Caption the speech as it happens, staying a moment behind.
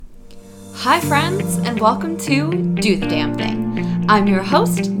Hi friends, and welcome to Do the Damn Thing. I'm your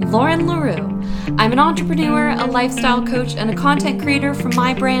host, Lauren LaRue. I'm an entrepreneur, a lifestyle coach, and a content creator from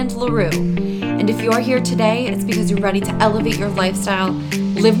my brand, LaRue. And if you are here today, it's because you're ready to elevate your lifestyle,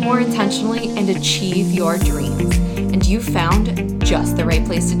 live more intentionally, and achieve your dreams. And you found just the right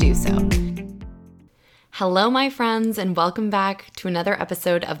place to do so. Hello, my friends, and welcome back to another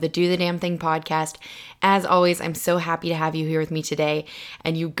episode of the Do the Damn Thing podcast. As always, I'm so happy to have you here with me today.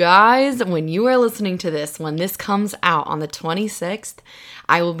 And you guys, when you are listening to this, when this comes out on the 26th,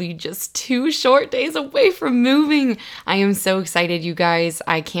 I will be just 2 short days away from moving. I am so excited, you guys.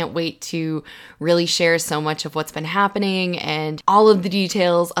 I can't wait to really share so much of what's been happening and all of the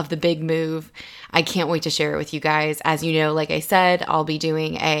details of the big move. I can't wait to share it with you guys. As you know, like I said, I'll be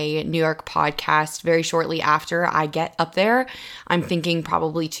doing a New York podcast very shortly after I get up there. I'm thinking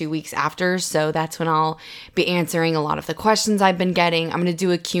probably 2 weeks after, so that's when I'll be answering a lot of the questions I've been getting. I'm going to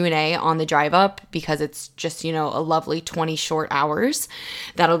do a Q&A on the drive up because it's just, a lovely 20 short hours.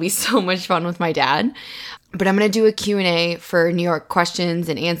 That'll be so much fun with my dad. But I'm going to do a Q&A for New York questions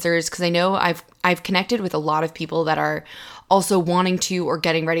and answers because I know I've connected with a lot of people that are also wanting to or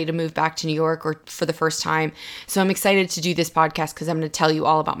getting ready to move back to New York or for the first time. So I'm excited to do this podcast because I'm going to tell you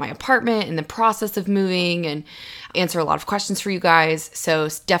all about my apartment and the process of moving and answer a lot of questions for you guys. So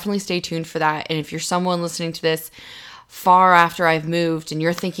definitely stay tuned for that. And if you're someone listening to this far after I've moved and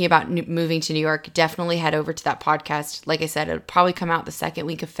you're thinking about moving to New York, definitely head over to that podcast. Like I said, it'll probably come out the second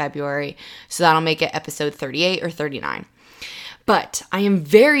week of February. So that'll make it episode 38 or 39. But I am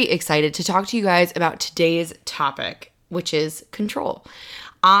very excited to talk to you guys about today's topic, which is control.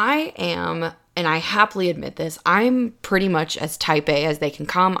 I am, and I happily admit this, I'm pretty much as type A as they can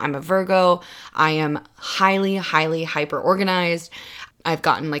come. I'm a Virgo. I am highly hyper organized. I've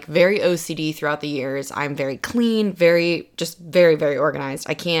gotten very OCD throughout the years. I'm very clean, very organized.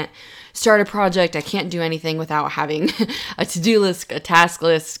 I can't start a project. I can't do anything without having a to-do list, a task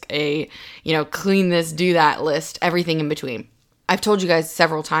list, a, clean this, do that list, everything in between. I've told you guys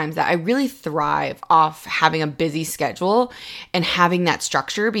several times that I really thrive off having a busy schedule and having that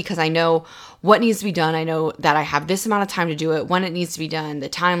structure because I know what needs to be done. I know that I have this amount of time to do it, when it needs to be done, the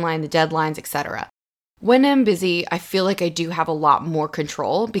timeline, the deadlines, etc. When I'm busy, I feel like I do have a lot more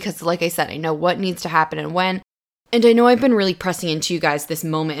control because, like I said, I know what needs to happen and when. And I know I've been really pressing into you guys this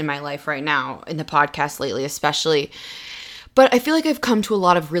moment in my life right now, in the podcast lately especially. But I feel like I've come to a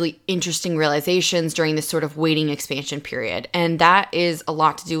lot of really interesting realizations during this sort of waiting expansion period, and that is a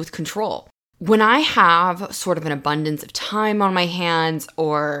lot to do with control. When I have sort of an abundance of time on my hands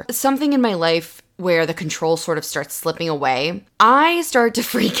or something in my life where the control sort of starts slipping away, I start to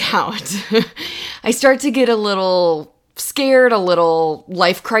freak out. I start to get a little scared, a little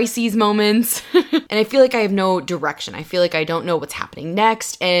life crises moments, and I feel like I have no direction. I feel like I don't know what's happening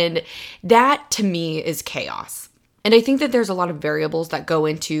next, and that to me is chaos. And I think that there's a lot of variables that go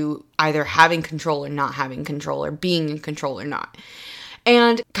into either having control or not having control or being in control or not.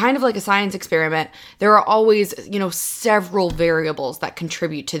 And kind of like a science experiment, there are always, several variables that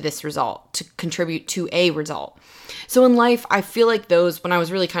contribute to this result, to contribute to a result. So in life, I feel like those, when I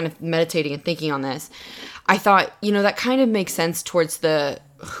was really kind of meditating and thinking on this, I thought, that kind of makes sense towards the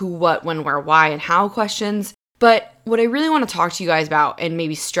who, what, when, where, why, and how questions. But what I really want to talk to you guys about and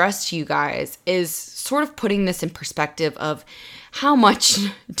maybe stress to you guys is sort of putting this in perspective of how much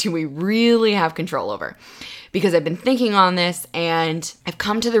do we really have control over? Because I've been thinking on this and I've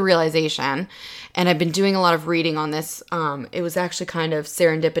come to the realization, and I've been doing a lot of reading on this. It was actually kind of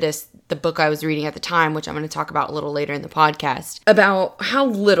serendipitous, the book I was reading at the time, which I'm going to talk about a little later in the podcast, about how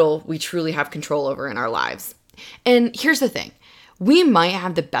little we truly have control over in our lives. And here's the thing. We might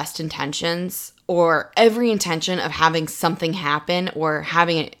have the best intentions or every intention of having something happen or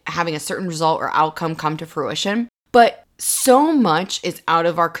having a certain result or outcome come to fruition, but so much is out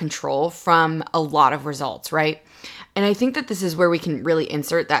of our control from a lot of results, right? And I think that this is where we can really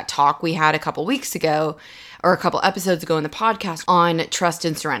insert that talk we had a couple weeks ago or a couple episodes ago in the podcast on trust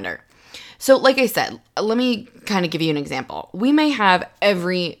and surrender. So like I said, let me kind of give you an example. We may have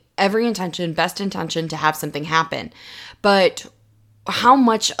every intention, best intention to have something happen, but how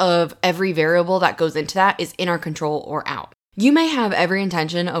much of every variable that goes into that is in our control or out? You may have every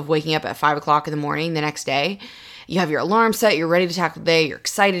intention of waking up at 5 o'clock in the morning the next day. You have your alarm set, you're ready to tackle the day, you're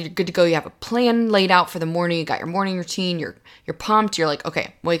excited, you're good to go, you have a plan laid out for the morning, you got your morning routine, you're pumped, you're like,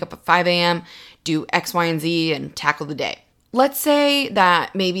 okay, wake up at 5 a.m., do X, Y, and Z, and tackle the day. Let's say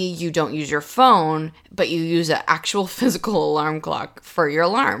that maybe you don't use your phone, but you use an actual physical alarm clock for your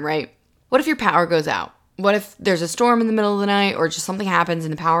alarm, right? What if your power goes out? What if there's a storm in the middle of the night or just something happens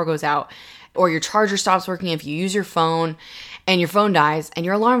and the power goes out or your charger stops working if you use your phone and your phone dies and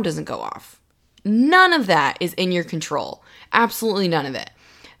your alarm doesn't go off. None of that is in your control. Absolutely none of it.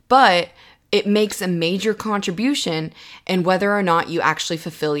 But it makes a major contribution in whether or not you actually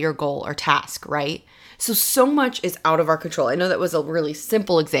fulfill your goal or task, right? So much is out of our control. I know that was a really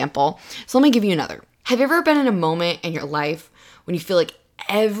simple example. So let me give you another. Have you ever been in a moment in your life when you feel like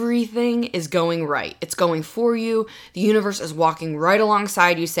everything is going right? It's going for you. The universe is walking right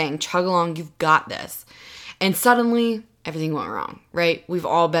alongside you saying, chug along, you've got this. And suddenly everything went wrong, right? We've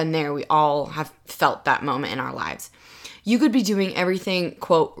all been there. We all have felt that moment in our lives. You could be doing everything,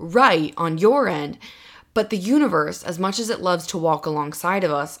 quote, right on your end, but the universe, as much as it loves to walk alongside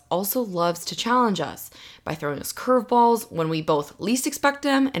of us, also loves to challenge us by throwing us curveballs when we both least expect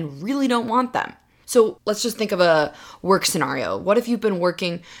them and really don't want them. So let's just think of a work scenario. What if you've been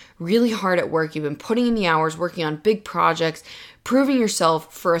working really hard at work? You've been putting in the hours, working on big projects, proving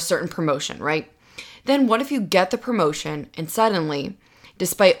yourself for a certain promotion, right? Then what if you get the promotion and suddenly,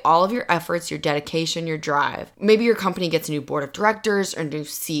 despite all of your efforts, your dedication, your drive, maybe your company gets a new board of directors or a new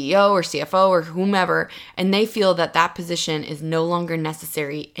CEO or CFO or whomever, and they feel that that position is no longer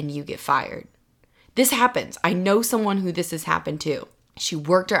necessary and you get fired. This happens. I know someone who this has happened to. She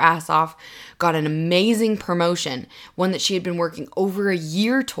worked her ass off, got an amazing promotion, one that she had been working over a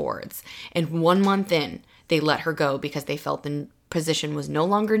year towards, and 1 month in, they let her go because they felt the position was no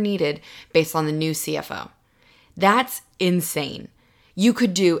longer needed based on the new CFO. That's insane. You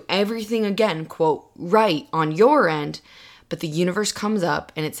could do everything again, quote, right on your end, but the universe comes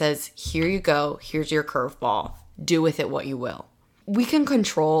up and it says, here you go, here's your curveball, do with it what you will. We can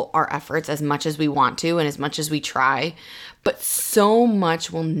control our efforts as much as we want to and as much as we try, but so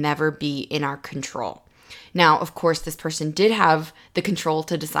much will never be in our control. Now, of course, this person did have the control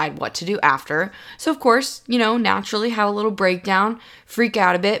to decide what to do after. So, of course, naturally have a little breakdown, freak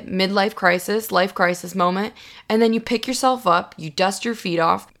out a bit, midlife crisis, life crisis moment, and then you pick yourself up, you dust your feet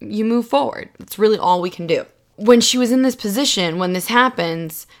off, you move forward. That's really all we can do. When she was in this position, when this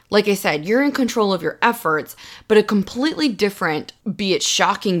happens, like I said, you're in control of your efforts, but a completely different, be it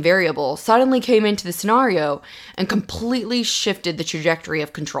shocking variable, suddenly came into the scenario and completely shifted the trajectory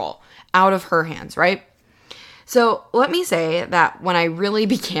of control out of her hands, right? So let me say that when I really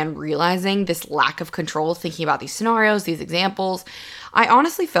began realizing this lack of control, thinking about these scenarios, these examples, I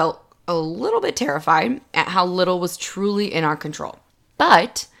honestly felt a little bit terrified at how little was truly in our control.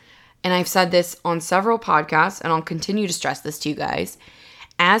 But, and I've said this on several podcasts, and I'll continue to stress this to you guys,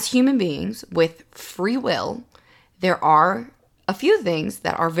 as human beings with free will, there are a few things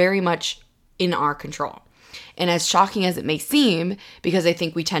that are very much in our control. And as shocking as it may seem, because I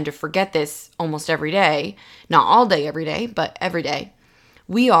think we tend to forget this almost every day, not all day every day, but every day,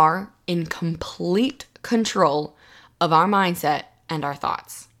 we are in complete control of our mindset and our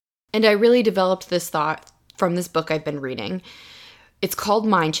thoughts. And I really developed this thought from this book I've been reading. It's called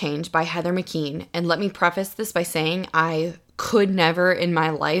Mind Change by Heather McKean. And let me preface this by saying I could never in my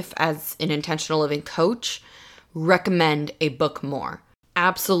life as an intentional living coach recommend a book more.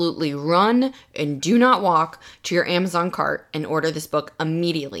 Absolutely run and do not walk to your Amazon cart and order this book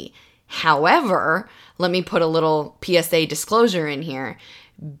immediately. However, let me put a little PSA disclosure in here.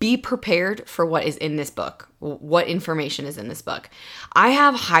 Be prepared for what is in this book, what information is in this book. I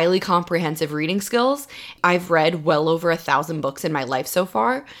have highly comprehensive reading skills. I've read well over 1,000 books in my life so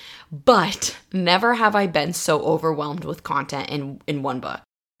far, but never have I been so overwhelmed with content in one book.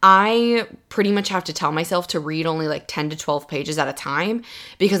 I pretty much have to tell myself to read only like 10 to 12 pages at a time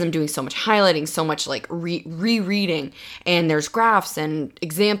because I'm doing so much highlighting, so much like rereading, and there's graphs and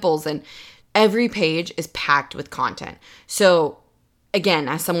examples, and every page is packed with content. So again,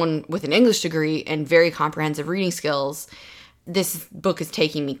 as someone with an English degree and very comprehensive reading skills, this book is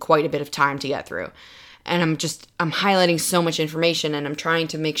taking me quite a bit of time to get through. And I'm highlighting so much information and I'm trying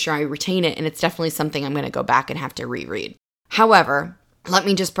to make sure I retain it. And it's definitely something I'm going to go back and have to reread. However, let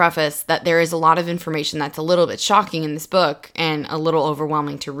me just preface that there is a lot of information that's a little bit shocking in this book and a little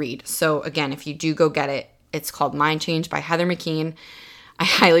overwhelming to read. So again, if you do go get it, it's called Mind Change by Heather McKean. I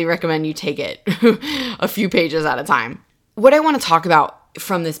highly recommend you take it a few pages at a time. What I want to talk about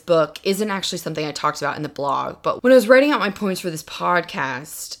from this book isn't actually something I talked about in the blog, but when I was writing out my points for this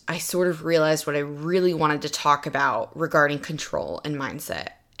podcast, I sort of realized what I really wanted to talk about regarding control and mindset.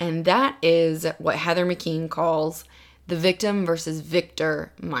 And that is what Heather McKean calls the victim versus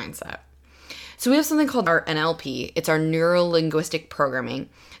victor mindset. So we have something called our NLP. It's our neuro-linguistic programming.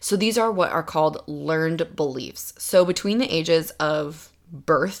 So these are what are called learned beliefs. So between the ages of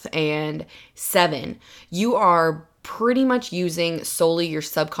birth and 7, you are pretty much using solely your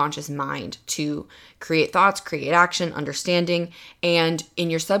subconscious mind to create thoughts, create action, understanding, and in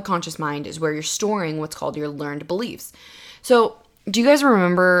your subconscious mind is where you're storing what's called your learned beliefs. So do you guys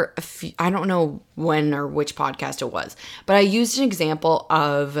remember, I don't know when or which podcast it was, but I used an example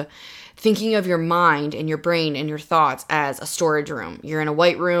of thinking of your mind and your brain and your thoughts as a storage room. You're in a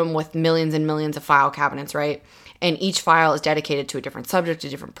white room with millions and millions of file cabinets, right? And each file is dedicated to a different subject, a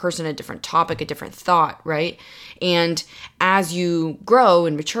different person, a different topic, a different thought, right? And as you grow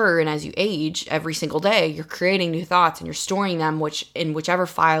and mature and as you age every single day, you're creating new thoughts and you're storing them in whichever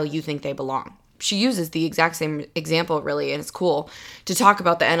file you think they belong. She uses the exact same example, really, and it's cool to talk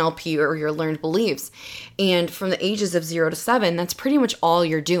about the NLP or your learned beliefs. And from the ages of 0 to 7, that's pretty much all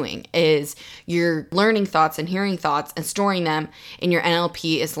you're doing is you're learning thoughts and hearing thoughts and storing them in your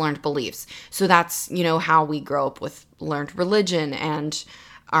NLP is learned beliefs. So that's, how we grow up with learned religion and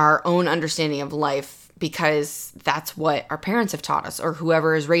our own understanding of life because that's what our parents have taught us or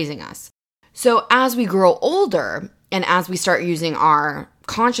whoever is raising us. So as we grow older and as we start using our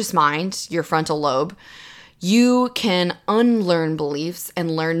conscious mind, your frontal lobe, you can unlearn beliefs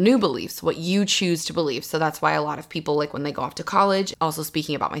and learn new beliefs, what you choose to believe. So that's why a lot of people, like when they go off to college, also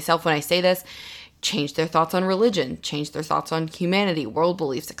speaking about myself when I say this, change their thoughts on religion, change their thoughts on humanity, world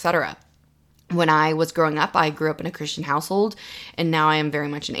beliefs, etc. When I was growing up, I grew up in a Christian household, and now I am very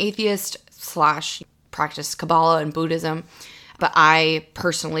much an atheist / practice Kabbalah and Buddhism. But I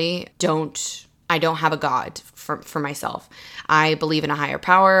personally don't have a God for myself. I believe in a higher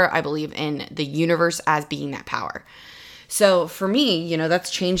power. I believe in the universe as being that power. So for me, that's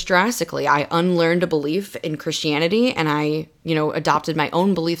changed drastically. I unlearned a belief in Christianity and I, adopted my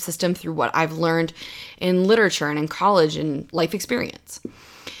own belief system through what I've learned in literature and in college and life experience.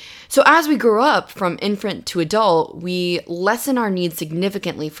 So as we grow up from infant to adult, we lessen our need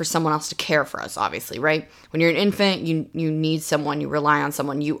significantly for someone else to care for us, obviously, right? When you're an infant, you need someone, you rely on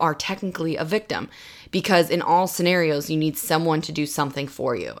someone. You are technically a victim because in all scenarios, you need someone to do something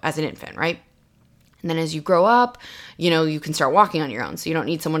for you as an infant, right? And then as you grow up, you can start walking on your own. So you don't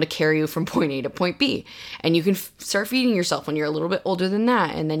need someone to carry you from point A to point B. And you can start feeding yourself when you're a little bit older than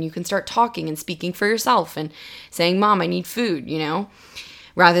that. And then you can start talking and speaking for yourself and saying, Mom, I need food,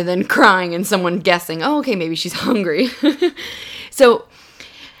 rather than crying and someone guessing, oh, okay, maybe she's hungry. So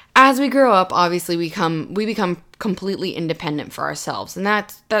as we grow up, obviously we become completely independent for ourselves. And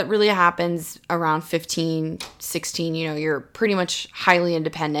that really happens around 15, 16, you're pretty much highly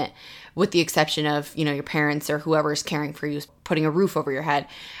independent with the exception of, your parents or whoever is caring for you, putting a roof over your head.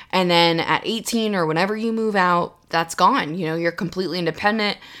 And then at 18 or whenever you move out, that's gone. You're completely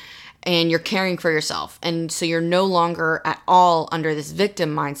independent. And you're caring for yourself. And so you're no longer at all under this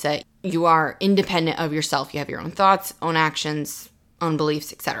victim mindset. You are independent of yourself. You have your own thoughts, own actions, own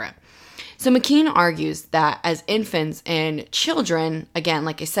beliefs, etc. So McKean argues that as infants and children, again,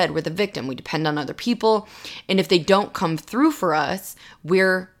 like I said, we're the victim. We depend on other people. And if they don't come through for us,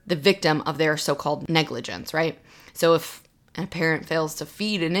 we're the victim of their so-called negligence, right? So if a parent fails to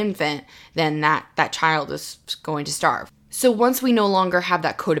feed an infant, then that child is going to starve. So once we no longer have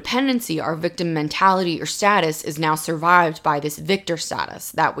that codependency, our victim mentality or status is now survived by this victor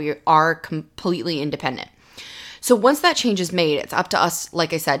status, that we are completely independent. So once that change is made, it's up to us,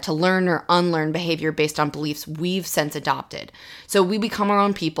 like I said, to learn or unlearn behavior based on beliefs we've since adopted. So we become our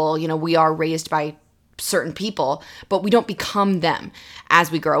own people. We are raised by certain people, but we don't become them.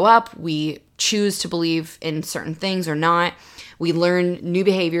 As we grow up, we choose to believe in certain things or not. We learn new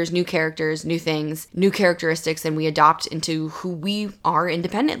behaviors, new characters, new things, new characteristics, and we adopt into who we are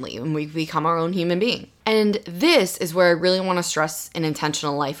independently, and we become our own human being. And this is where I really want to stress an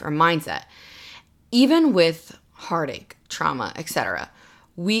intentional life or mindset. Even with heartache, trauma, etc.,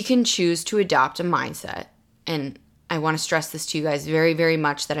 we can choose to adopt a mindset. And I want to stress this to you guys very, very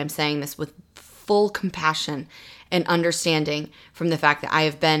much, that I'm saying this with full compassion and understanding from the fact that I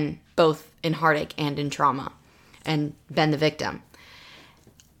have been both in heartache and in trauma and been the victim.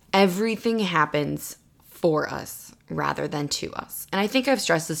 Everything happens for us rather than to us. And I think I've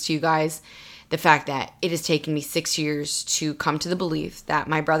stressed this to you guys, the fact that it has taken me 6 years to come to the belief that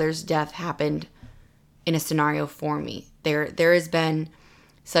my brother's death happened in a scenario for me. There has been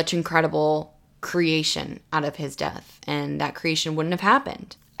such incredible creation out of his death, and that creation wouldn't have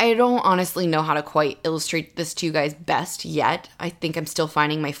happened. I don't honestly know how to quite illustrate this to you guys best yet. I think I'm still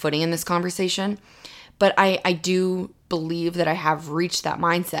finding my footing in this conversation. But I do believe that I have reached that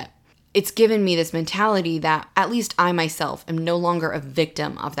mindset. It's given me this mentality that at least I myself am no longer a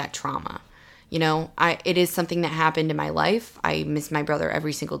victim of that trauma. It is something that happened in my life. I miss my brother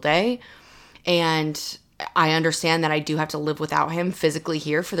every single day. And I understand that I do have to live without him physically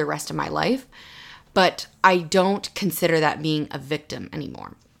here for the rest of my life. But I don't consider that being a victim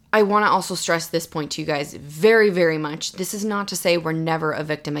anymore. I want to also stress this point to you guys very, very much. This is not to say we're never a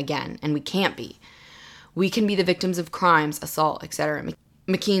victim again, and we can't be. We can be the victims of crimes, assault, etc.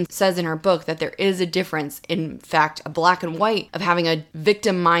 McKean says in her book that there is a difference, in fact, a black and white, of having a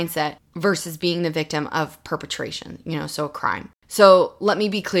victim mindset versus being the victim of perpetration, so a crime. So let me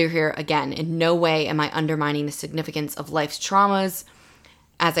be clear here again, in no way am I undermining the significance of life's traumas.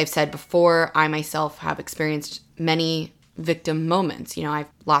 As I've said before, I myself have experienced many victim moments. I've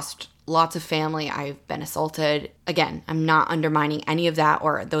lost lots of family. I've been assaulted. Again, I'm not undermining any of that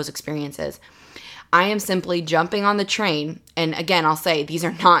or those experiences. I am simply jumping on the train. And again, I'll say these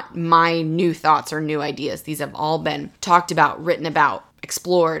are not my new thoughts or new ideas. These have all been talked about, written about,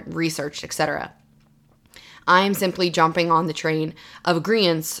 explored, researched, etc. I am simply jumping on the train of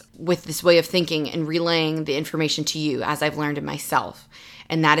agreeance with this way of thinking and relaying the information to you as I've learned it myself.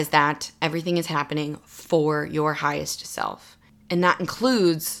 And that is that everything is happening for your highest self. And that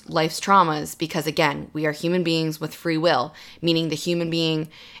includes life's traumas because, again, we are human beings with free will, meaning the human being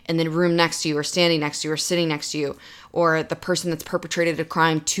in the room next to you or standing next to you or sitting next to you or the person that's perpetrated a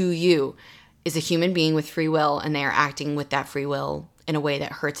crime to you is a human being with free will, and they are acting with that free will in a way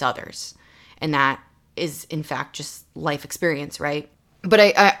that hurts others. And that is, in fact, just life experience, right? But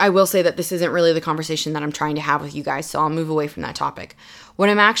I will say that this isn't really the conversation that I'm trying to have with you guys, so I'll move away from that topic. What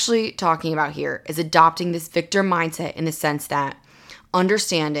I'm actually talking about here is adopting this victor mindset in the sense that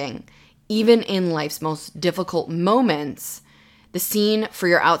understanding, even in life's most difficult moments, the scene for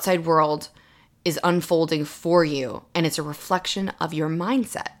your outside world is unfolding for you, and it's a reflection of your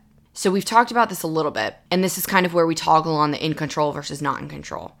mindset. So we've talked about this a little bit, and this is kind of where we toggle on the in control versus not in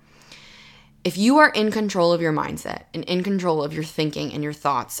control. If you are in control of your mindset and in control of your thinking and your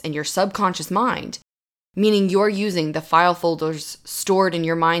thoughts and your subconscious mind, meaning you're using the file folders stored in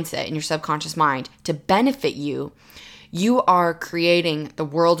your mindset and your subconscious mind to benefit you, you are creating the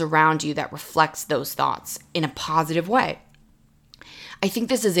world around you that reflects those thoughts in a positive way. I think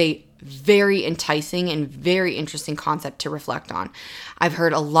this is a very enticing and very interesting concept to reflect on. I've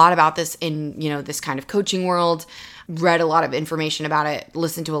heard a lot about this in, this kind of coaching world, read a lot of information about it,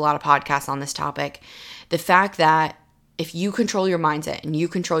 listened to a lot of podcasts on this topic. The fact that if you control your mindset and you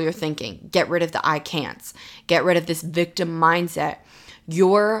control your thinking, get rid of the I can'ts, get rid of this victim mindset,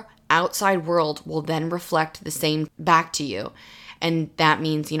 your outside world will then reflect the same back to you. And that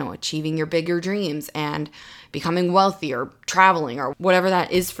means, achieving your bigger dreams and becoming wealthy or traveling or whatever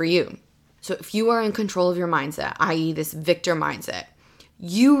that is for you. So if you are in control of your mindset, i.e. this victor mindset,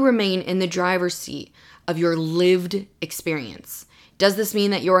 you remain in the driver's seat of your lived experience. Does this mean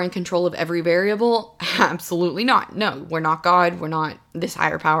that you're in control of every variable? Absolutely not. No, we're not God. We're not this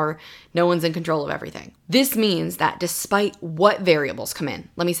higher power. No one's in control of everything. This means that despite what variables come in,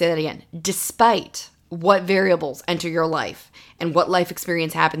 let me say that again, despite what variables enter your life and what life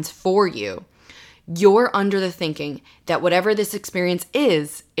experience happens for you, you're under the thinking that whatever this experience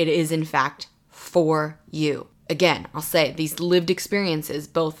is, it is in fact for you. Again, I'll say these lived experiences,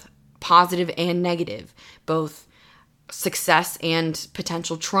 both positive and negative, both success and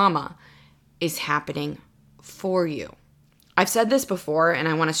potential trauma, is happening for you. I've said this before, and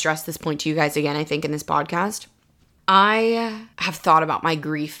I want to stress this point to you guys again, I think, in this podcast. I have thought about my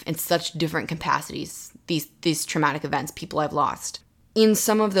grief in such different capacities, these traumatic events, people I've lost. In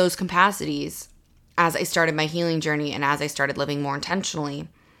some of those capacities, as I started my healing journey and as I started living more intentionally,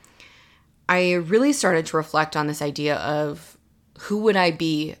 I really started to reflect on this idea of who would I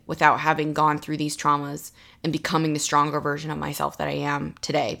be without having gone through these traumas and becoming the stronger version of myself that I am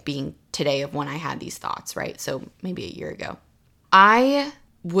today, being today of when I had these thoughts, right? So maybe a year ago. I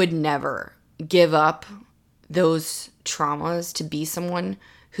would never give up those traumas to be someone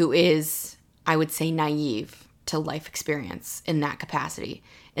who is, I would say, naive to life experience in that capacity,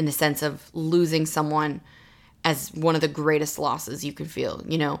 in the sense of losing someone as one of the greatest losses you could feel.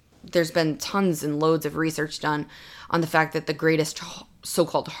 There's been tons and loads of research done on the fact that the greatest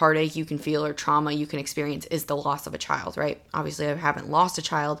so-called heartache you can feel or trauma you can experience is the loss of a child, right? Obviously, I haven't lost a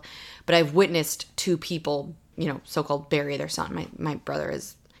child, but I've witnessed two people, so-called bury their son. My brother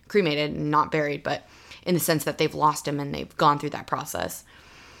is cremated and not buried, but in the sense that they've lost him and they've gone through that process.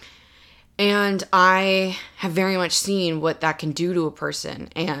 And I have very much seen what that can do to a person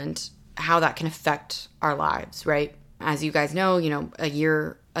and how that can affect our lives, right? As you guys know, a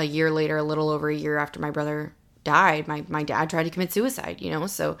year later, a little over a year after my brother died, my dad tried to commit suicide,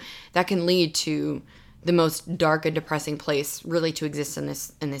 so that can lead to the most dark and depressing place really to exist in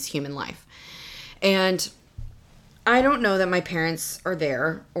this human life. And I don't know that my parents are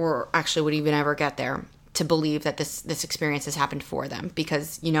there, or actually would even ever get there, to believe that this experience has happened for them,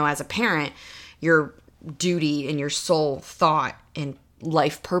 because as a parent, your duty and your sole thought and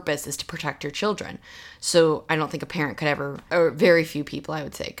life purpose is to protect your children. So I don't think a parent could ever, or very few people I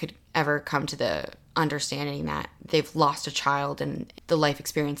would say, could ever come to the understanding that they've lost a child and the life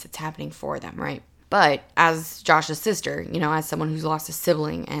experience that's happening for them, right? But as Josh's sister, as someone who's lost a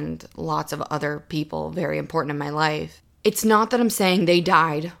sibling and lots of other people very important in my life, it's not that I'm saying they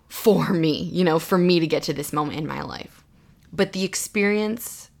died for me, for me to get to this moment in my life. But the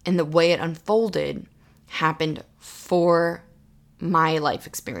experience and the way it unfolded happened for my life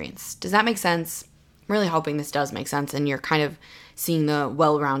experience. Does that make sense? I'm really hoping this does make sense and you're kind of seeing the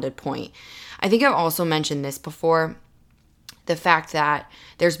well-rounded point. I think I've also mentioned this before, the fact that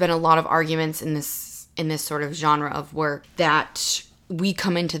there's been a lot of arguments in this sort of genre of work that we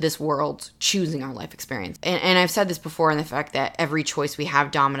come into this world choosing our life experience. And I've said this before, in the fact that every choice we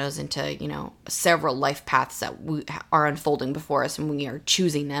have dominoes into, several life paths that are unfolding before us, and we are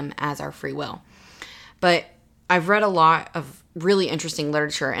choosing them as our free will. But I've read a lot of really interesting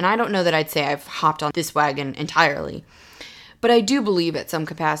literature, and I don't know that I'd say I've hopped on this wagon entirely. But I do believe at some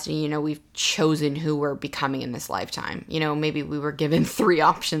capacity, we've chosen who we're becoming in this lifetime. Maybe we were given 3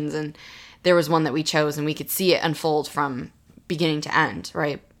 options and there was one that we chose and we could see it unfold from beginning to end,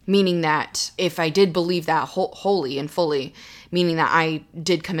 right? Meaning that if I did believe that wholly and fully, meaning that I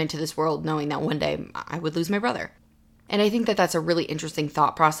did come into this world knowing that one day I would lose my brother. And I think that that's a really interesting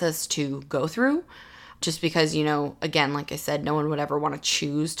thought process to go through. Just because, again, like I said, no one would ever want to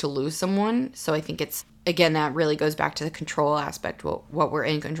choose to lose someone. So I think it's, again, that really goes back to the control aspect, what we're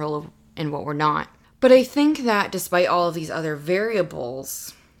in control of and what we're not. But I think that despite all of these other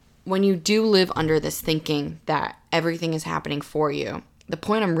variables, when you do live under this thinking that everything is happening for you, the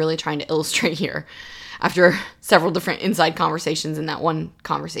point I'm really trying to illustrate here, after several different inside conversations in that one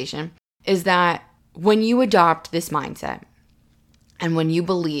conversation, is that when you adopt this mindset and when you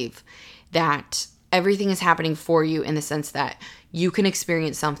believe that everything is happening for you in the sense that you can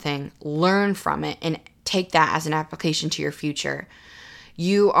experience something, learn from it, and take that as an application to your future,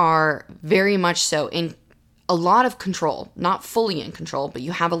 you are very much so in a lot of control, not fully in control, but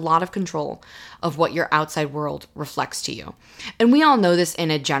you have a lot of control of what your outside world reflects to you. And we all know this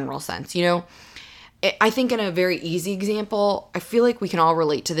in a general sense, I think in a very easy example, I feel like we can all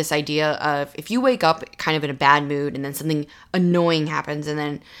relate to this idea of if you wake up kind of in a bad mood and then something annoying happens and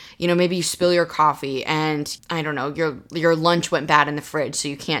then, maybe you spill your coffee and I don't know, your lunch went bad in the fridge so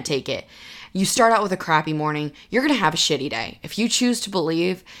you can't take it. You start out with a crappy morning, you're going to have a shitty day. If you choose to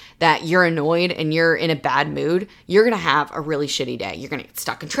believe that you're annoyed and you're in a bad mood, you're going to have a really shitty day. You're going to get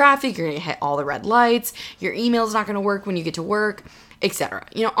stuck in traffic, you're going to hit all the red lights, your email's not going to work when you get to work, etc.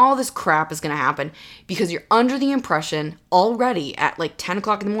 All this crap is going to happen because you're under the impression already at like 10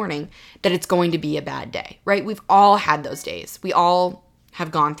 o'clock in the morning that it's going to be a bad day, right? We've all had those days. We all have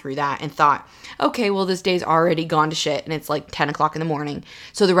gone through that and thought, okay, well, this day's already gone to shit and it's like 10 o'clock in the morning,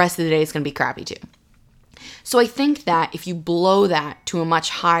 so the rest of the day is going to be crappy too. So I think that if you blow that to a much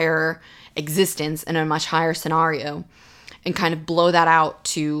higher existence and a much higher scenario and kind of blow that out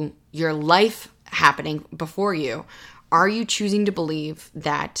to your life happening before you, are you choosing to believe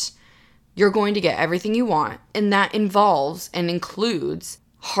that you're going to get everything you want? And that involves and includes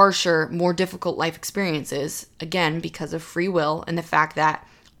harsher, more difficult life experiences, again, because of free will and the fact that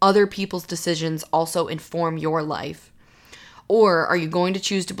other people's decisions also inform your life? Or are you going to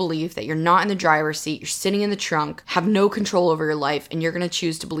choose to believe that you're not in the driver's seat, you're sitting in the trunk, have no control over your life, and you're going to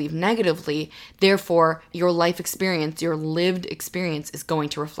choose to believe negatively, therefore your life experience, your lived experience is going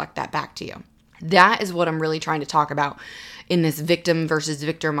to reflect that back to you? That is what I'm really trying to talk about in this victim versus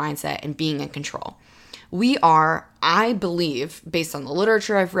victor mindset and being in control. We are, I believe, based on the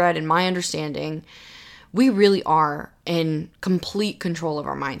literature I've read and my understanding, we really are in complete control of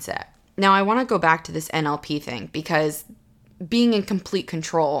our mindset. Now, I want to go back to this NLP thing because being in complete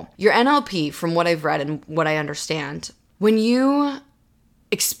control, your NLP, from what I've read and what I understand, when you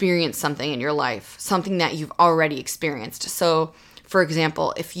experience something in your life, something that you've already experienced. So, for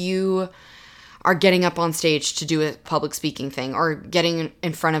example, if you are getting up on stage to do a public speaking thing or getting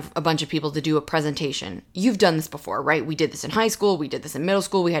in front of a bunch of people to do a presentation. You've done this before, right? We did this in high school. We did this in middle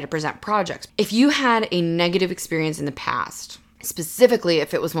school. We had to present projects. If you had a negative experience in the past, specifically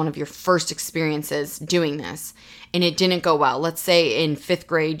if it was one of your first experiences doing this and it didn't go well, let's say in 5th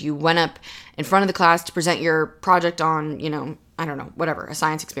grade, you went up in front of the class to present your project on, a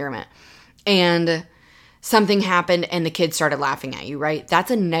science experiment. And something happened and the kids started laughing at you, right?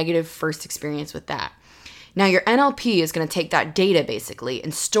 That's a negative first experience with that. Now, your NLP is going to take that data basically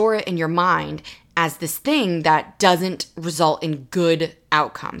and store it in your mind as this thing that doesn't result in good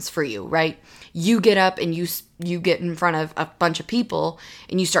outcomes for you, right? You get up and you get in front of a bunch of people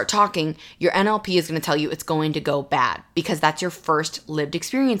and you start talking, your NLP is going to tell you it's going to go bad because that's your first lived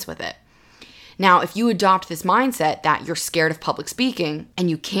experience with it. Now, if you adopt this mindset that you're scared of public speaking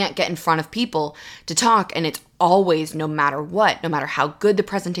and you can't get in front of people to talk, and it's always, no matter what, no matter how good the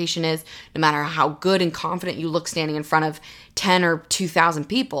presentation is, no matter how good and confident you look standing in front of 10 or 2,000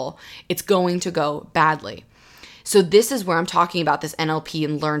 people, it's going to go badly. So this is where I'm talking about this NLP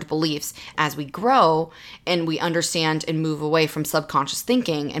and learned beliefs. As we grow and we understand and move away from subconscious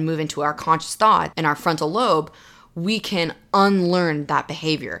thinking and move into our conscious thought and our frontal lobe, we can unlearn that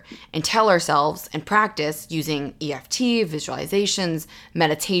behavior and tell ourselves and practice using EFT, visualizations,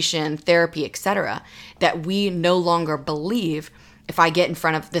 meditation, therapy, etc., that we no longer believe if I get in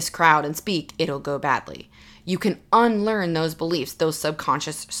front of this crowd and speak, it'll go badly. You can unlearn those beliefs, those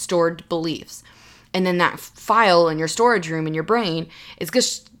subconscious stored beliefs. And then that file in your storage room in your brain is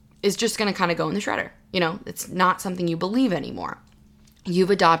just going to kind of go in the shredder. It's not something you believe anymore.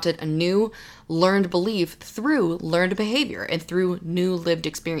 You've adopted a new learned belief through learned behavior and through new lived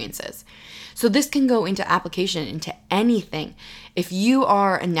experiences. So this can go into application into anything. If you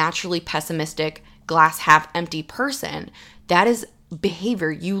are a naturally pessimistic, glass half empty person, that is behavior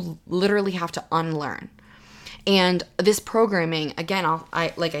you literally have to unlearn. And this programming, again,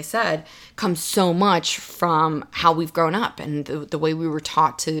 like I said, comes so much from how we've grown up and the way we were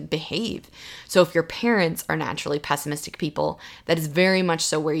taught to behave. So if your parents are naturally pessimistic people, that is very much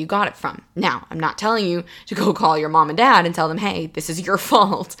so where you got it from. Now, I'm not telling you to go call your mom and dad and tell them, hey, this is your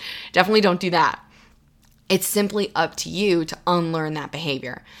fault. Definitely don't do that. It's simply up to you to unlearn that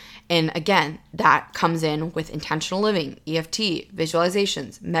behavior. And again, that comes in with intentional living, EFT,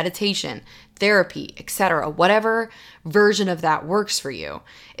 visualizations, meditation, therapy, etc. Whatever version of that works for you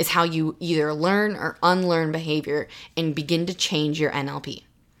is how you either learn or unlearn behavior and begin to change your NLP.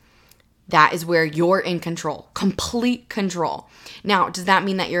 That is where you're in control, complete control. Now, does that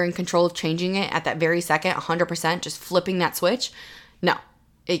mean that you're in control of changing it at that very second, 100%, just flipping that switch? No.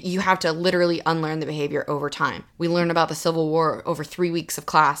 You have to literally unlearn the behavior over time. We learn about the Civil War over 3 weeks of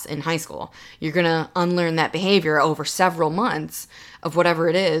class in high school. You're going to unlearn that behavior over several months of whatever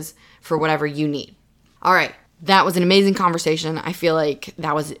it is for whatever you need. All right. That was an amazing conversation. I feel like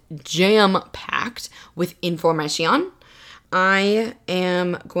that was jam-packed with information. I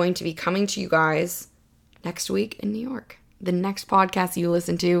am going to be coming to you guys next week in New York. The next podcast you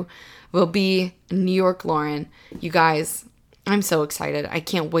listen to will be New York Lauren. You guys, I'm so excited. I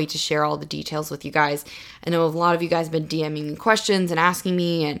can't wait to share all the details with you guys. I know a lot of you guys have been DMing me questions and asking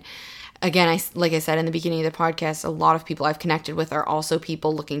me. And again, like I said in the beginning of the podcast, a lot of people I've connected with are also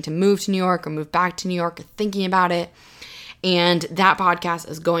people looking to move to New York or move back to New York or thinking about it. And that podcast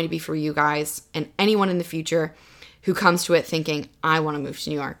is going to be for you guys and anyone in the future who comes to it thinking, I want to move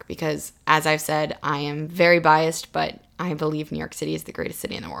to New York. Because as I've said, I am very biased, but I believe New York City is the greatest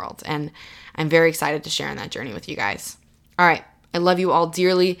city in the world. And I'm very excited to share in that journey with you guys. All right. I love you all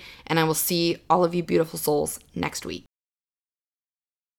dearly, and I will see all of you beautiful souls next week.